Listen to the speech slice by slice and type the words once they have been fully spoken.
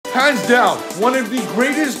Hands down, one of the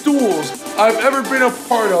greatest duels I've ever been a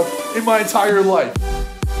part of in my entire life.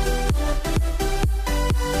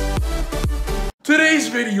 Today's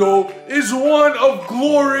video is one of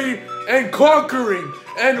glory and conquering,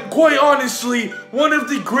 and quite honestly, one of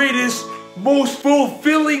the greatest, most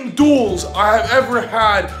fulfilling duels I have ever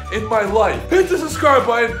had in my life. Hit the subscribe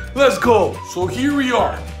button, let's go. So here we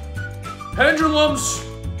are. Pendulums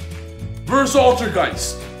versus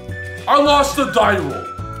Altergeist. I lost the die roll.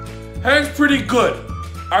 Hand's pretty good.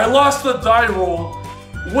 I lost the die roll.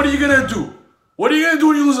 What are you gonna do? What are you gonna do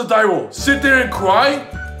when you lose a die roll? Sit there and cry?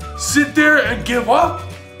 Sit there and give up?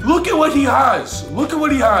 Look at what he has. Look at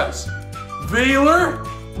what he has. Veiler,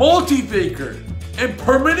 Multi-Faker,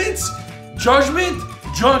 Impermanence, Judgment,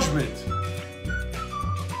 Judgment.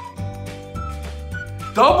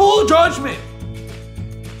 Double Judgment.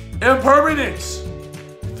 Impermanence.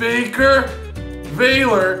 Faker,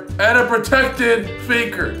 Veiler, and a protected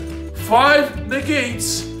Faker. 5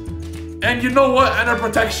 negates, and you know what? And a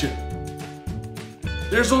protection.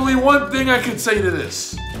 There's only one thing I can say to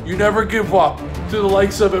this. You never give up to the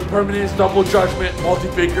likes of Impermanence, Double Judgment,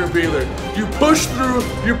 Multi-Faker, Veiler. You push through,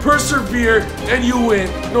 you persevere, and you win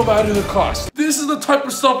no matter the cost. This is the type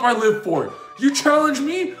of stuff I live for. You challenge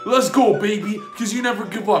me? Let's go, baby, because you never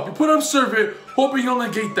give up. You put up Servant, hoping you'll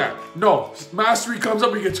negate that. No, Mastery comes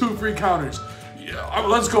up, you get 2 free counters. Yeah,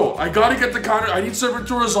 let's go. I gotta get the counter. I need Servant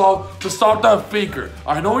to resolve to stop that Faker.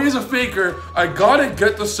 I know he's a Faker. I gotta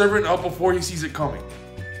get the Servant up before he sees it coming.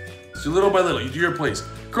 So little by little, you do your plays.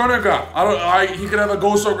 Chronograph. He could have a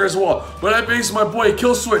Ghost Ogre as well. But I base my boy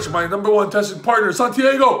Kill Switch, my #1 testing partner,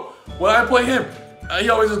 Santiago. When I play him, he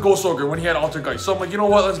always has Ghost Ogre when he had Altergeist. So I'm like, you know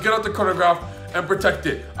what? Let's get out the Chronograph and protect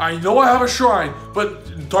it. I know I have a Shrine,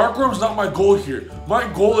 but Dark Worm's not my goal here. My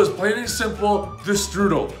goal is plain and simple,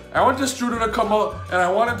 Destrudo. I want Destrudo to come out, and I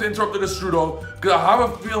want him to interrupt the Destrudo, because I have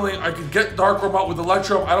a feeling I could get Dark Worm out with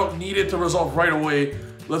Electrum. I don't need it to resolve right away.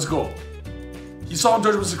 Let's go. He Solemn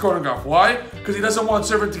Judgment the Chronograph. Why? Because he doesn't want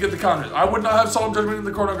Servant to get the counters. I would not have Solemn Judgment in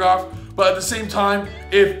the Chronograph, but at the same time,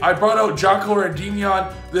 if I brought out Jackal or Endymion,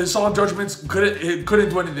 the Solemn Judgments couldn't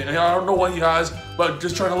do anything. I don't know what he has, but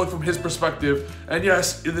just trying to look from his perspective. And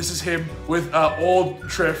yes, this is him with old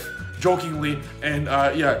Trif, jokingly, and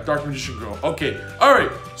yeah, Dark Magician Girl. Okay,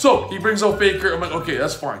 alright, so he brings out Faker. I'm like, okay,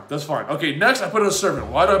 that's fine, that's fine. Okay, next I put up a Servant.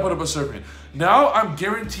 Why do I put up a Servant? Now I'm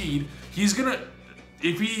guaranteed he's gonna,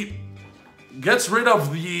 if he gets rid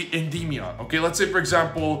of the Endymion, okay, let's say for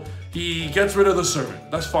example, he gets rid of the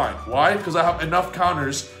Servant. That's fine. Why? Because I have enough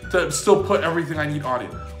counters to still put everything I need on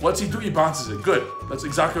it. What's he do? He bounces it. Good. That's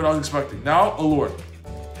exactly what I was expecting. Now, Allure.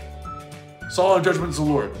 Solemn Judgment's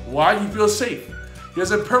Allure. Why? He feels safe. He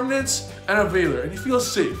has Impermanence and a Veiler, and he feels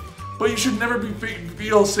safe. But you should never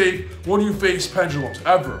feel safe when you face Pendulums,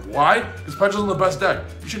 ever. Why? Because Pendulums are the best deck.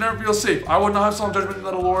 You should never feel safe. I would not have Solemn Judgment in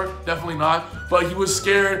that Allure, definitely not. But he was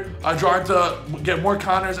scared, trying to get more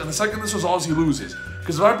counters, and the second this resolves, he loses.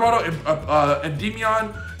 Because if I brought out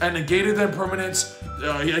Endymion and negated the Impermanence,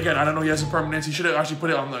 again, I don't know he has Impermanence, he should have actually put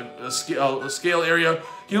it on the scale area,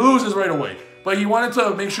 he loses right away. But he wanted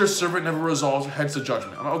to make sure Servant never resolves, hence the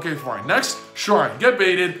Judgment. I'm like, okay, fine. Next, Shrine. Get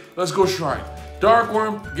baited, let's go Shrine. Dark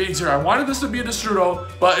Worm, Gates here. I wanted this to be a Destrudo,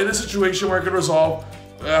 but in a situation where I could resolve,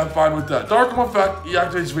 I'm fine with that. Dark Worm effect, he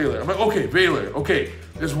activates Veiler. I'm like, okay, Veiler, okay.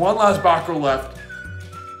 There's one last back row left.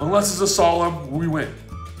 Unless it's a Solemn, we win.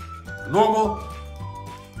 Normal,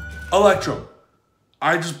 Electrum.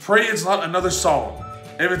 I just pray it's not another Solemn.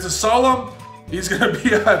 If it's a Solemn, he's gonna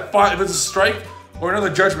be at 5. If it's a Strike or another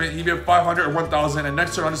Judgment, he'd be at 500 or 1,000, and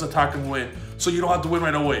next turn I'll just attack and win. So you don't have to win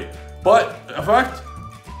right away. But, effect,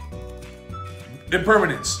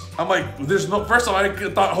 Impermanence. I'm like, there's no, first of all, I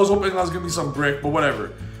was hoping I was gonna be some brick, but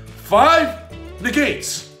whatever. 5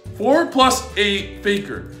 negates. 4 plus a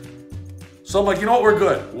Faker. So I'm like, you know what, we're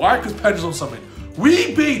good. Why? Because Pendulum Summon.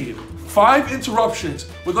 We baited 5 interruptions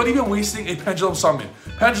without even wasting a Pendulum Summon.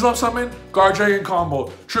 Pendulum Summon, Guard Dragon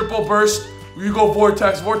combo. Triple Burst, you go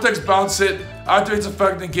Vortex. Vortex bounce it, activates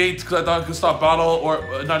effect, negates, because I thought it could stop battle, or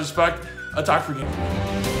not just effect, attack for game.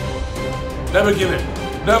 Never give in.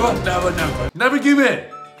 Never, never, never. Never give in.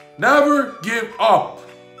 Never give up.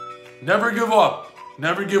 Never give up.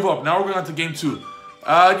 Never give up. Now we're going on to game 2.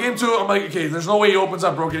 Game 2, I'm like, okay, there's no way he opens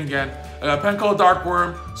up broken again. Pencall Dark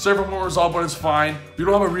Worm, Servant won't resolve, but it's fine. We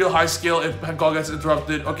don't have a real high scale if Pencall gets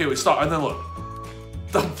interrupted. Okay, wait, stop, and then look.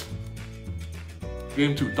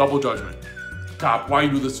 Game 2, Double Judgment. Cap, why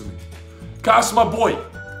you do this to me? Cap's my boy.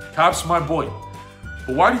 Cap's my boy.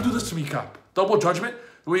 But why do you do this to me, Cap? Double Judgment?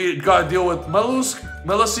 We gotta deal with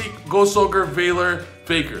Melisseek, Ghost Ogre, Veiler,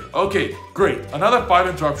 Faker. Okay, great. Another 5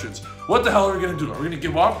 interruptions. What the hell are we gonna do? Are we gonna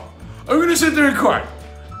give up? Are we gonna sit there and cry?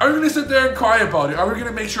 Are we gonna sit there and cry about it? Are we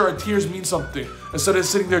gonna make sure our tears mean something instead of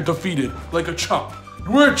sitting there defeated like a chump?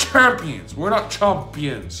 We're champions. We're not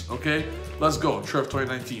champions, okay? Let's go, Trif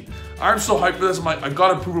 2019. I'm so hyped for this. I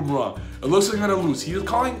gotta prove him wrong. It looks like I'm gonna lose. He was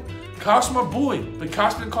calling Cass my boy. Like,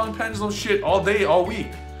 Cass been calling Pendulums shit all day, all week.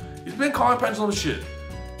 He's been calling Pendulums shit.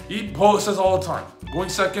 He says all the time, going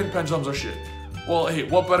second, Pendulums are shit. Well, hey,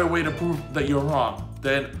 what better way to prove that you're wrong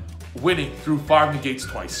than winning through 5 negates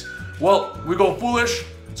twice? Well, we go foolish.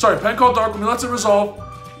 Sorry, Pen called Dark when he lets it resolve.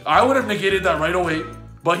 I would have negated that right away,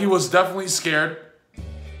 but he was definitely scared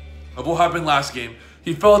of what happened last game.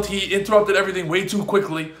 He felt he interrupted everything way too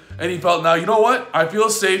quickly, and he felt, now, you know what? I feel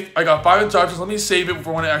safe. I got 5 charges. Let me save it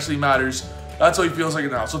for when it actually matters. That's how he feels like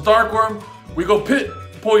it now. So Dark Worm, we go Pit,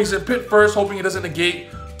 Poison, Pit first, hoping he doesn't negate.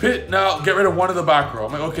 Pit now, get rid of 1 of the back row.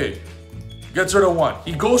 I'm like, okay, gets rid of 1.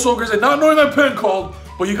 He Ghost Ogres and not knowing that Pen called,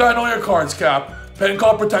 but you gotta know your cards, Cap. Pen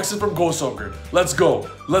call protects it from Ghost Ogre. Let's go.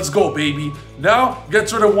 Let's go, baby. Now,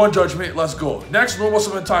 gets rid of 1 Judgment. Let's go. Next, normal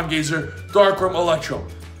summon Time Gazer, Dark Worm, Electro.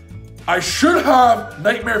 I should have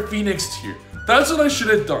Nightmare Phoenix here. That's what I should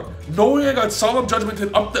have done. Knowing I got Solemn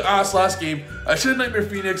Judgmented up the ass last game, I should have Nightmare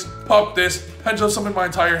Phoenix, pop this, Pendulum summon my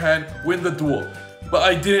entire hand, win the duel. But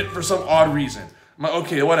I didn't for some odd reason. I'm like,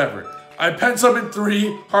 okay, whatever. I pen summon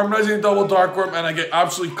 3, harmonizing double Dark Worm, and I get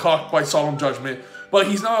absolutely cocked by Solemn Judgment. But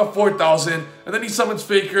he's now at 4,000, and then he summons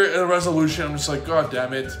Faker and a Resolution. I'm just like, god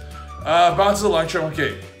damn it. Bounces Electro,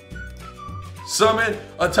 okay. Summon,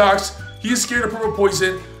 attacks. He's scared of purple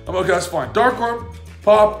poison. I'm okay, that's fine. Dark Worm,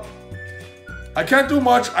 pop. I can't do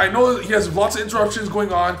much. I know he has lots of interruptions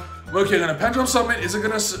going on. Okay, I'm gonna Pendulum Summon. Is it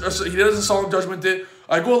gonna, he doesn't Solemn Judgment it.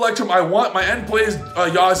 I go Electrum. I want, my end play is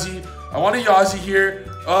Yazi. I want a Yazi here.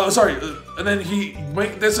 And then he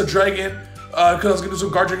make this a dragon. Because I was gonna do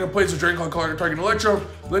some guard dragon plays with Dragon Collar target Electro.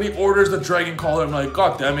 Then he orders the Dragon Collar. I'm like,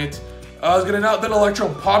 god damn it. I was gonna now then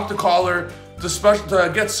Electro pop the collar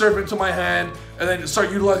to get Servant to my hand, and then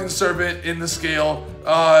start utilizing Servant in the scale.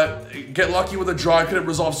 Get lucky with a draw. I could have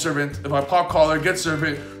resolved Servant. If I pop collar, get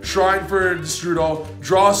Servant, Shrine for Destrudo,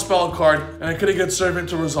 draw a spell card, and I could have get Servant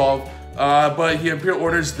to resolve. But he Imperial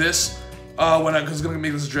orders this because he's gonna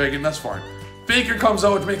make this a dragon. That's fine. Faker comes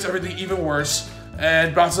out, which makes everything even worse.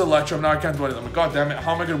 And bounces Electro. Now I can't do anything. I'm like, god damn it,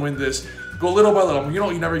 how am I gonna win this? Go little by little. You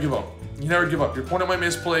know, you never give up. You never give up. Your opponent might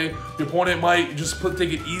misplay. Your opponent might just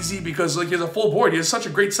take it easy because like he has a full board. He has such a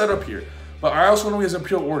great setup here. But I also know he has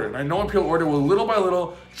Imperial Order. And I know Imperial Order will little by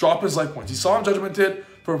little drop his life points. He saw him Judgmented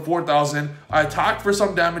for 4,000. I attacked for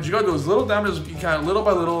some damage. You gotta do as little damage as you can, little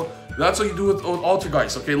by little. That's what you do with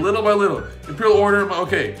Altergeist, okay? Little by little. Imperial Order,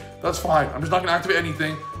 okay, that's fine. I'm just not gonna activate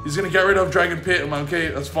anything. He's gonna get rid of Dragon Pit. I'm like, okay,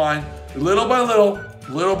 that's fine. Little by little,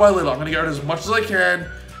 I'm gonna get rid of as much as I can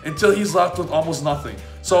until he's left with almost nothing.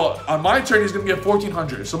 So on my turn, he's gonna get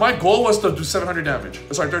 1,400. So my goal was to do 700 damage.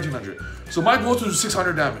 Sorry, 1,300. So my goal was to do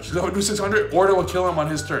 600 damage. Because if I do 600, Order will kill him on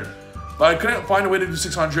his turn. But I couldn't find a way to do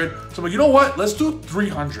 600. So I'm like, you know what? Let's do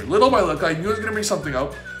 300. Little by little. I knew I was gonna make something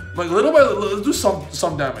out. I'm like, little by little, let's do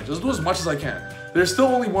some damage. Let's do as much as I can. There's still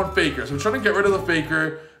only 1 Faker. So I'm trying to get rid of the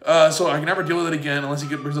Faker. So I can never deal with it again unless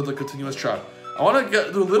he brings up the continuous trap. I want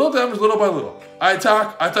to do little damage, little by little. I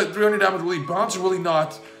attack 300 damage, really bounce, really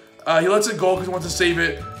not. He lets it go because he wants to save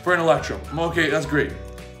it for an Electro. I'm okay, that's great.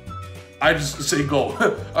 I just say go.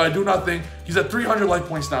 I do nothing. He's at 300 life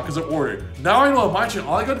points now because of Order. Now I know on my turn,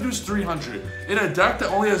 all I gotta do is 300. In a deck that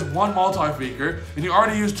only has 1 multi-faker, and you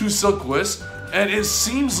already used 2 Silkwists, and it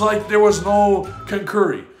seems like there was no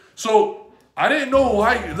Concurry. So, I didn't know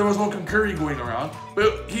why there was no Concurry going around,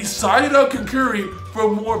 but he sided out Concurry for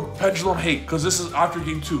more Pendulum hate, because this is after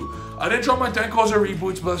game 2. I didn't drop my Denkos or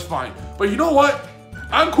reboots, but that's fine. But you know what?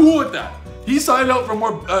 I'm cool with that. He sided out for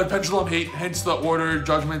more Pendulum hate, hence the Order,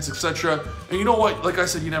 Judgments, etc. And you know what? Like I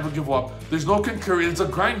said, you never give up. There's no Concurry, it's a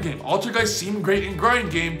grind game. Altergeist seem great in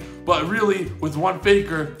grind game, but really, with 1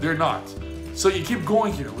 Faker, they're not. So you keep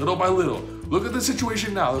going here, little by little. Look at the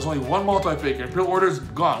situation now. There's only 1 multi-faker. Imperial Order's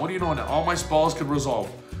gone. What do you know now? All my spells could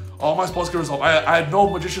resolve. All my spells could resolve. I had no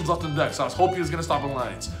magicians left in deck, so I was hoping he was gonna stop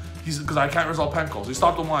Alliance. Because I can't resolve pen calls. He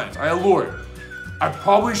stopped Alliance. I allured. I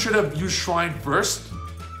probably should have used Shrine first,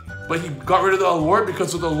 but he got rid of the allure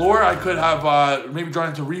because with the allure I could have maybe drawn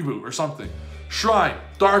into reboot or something. Shrine,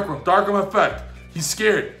 Dark Room effect. He's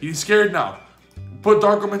scared. He's scared now. Put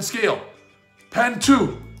Dark Room in scale. Pen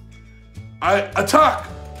 2. I attack.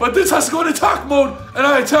 But this has to go in attack mode, and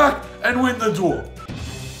I attack and win the duel.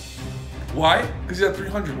 Why? Because he's at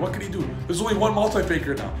 300. What can he do? There's only 1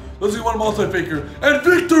 multi-faker now. There's only 1 multi-faker, and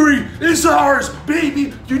victory is ours,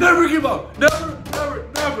 baby! You never give up. Never, never,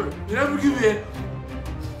 never. You never give in.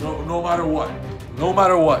 No matter what. No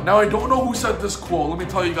matter what. Now, I don't know who said this quote. Let me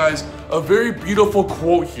tell you guys a very beautiful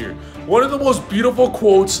quote here. One of the most beautiful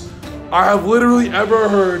quotes I have literally ever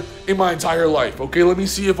heard in my entire life. Okay, let me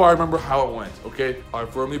see if I remember how it went. Okay, I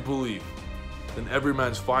firmly believe in every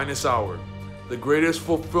man's finest hour, the greatest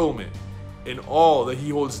fulfillment in all that he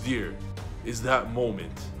holds dear is that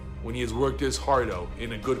moment when he has worked his heart out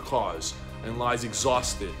in a good cause and lies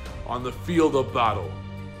exhausted on the field of battle,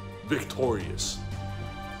 victorious.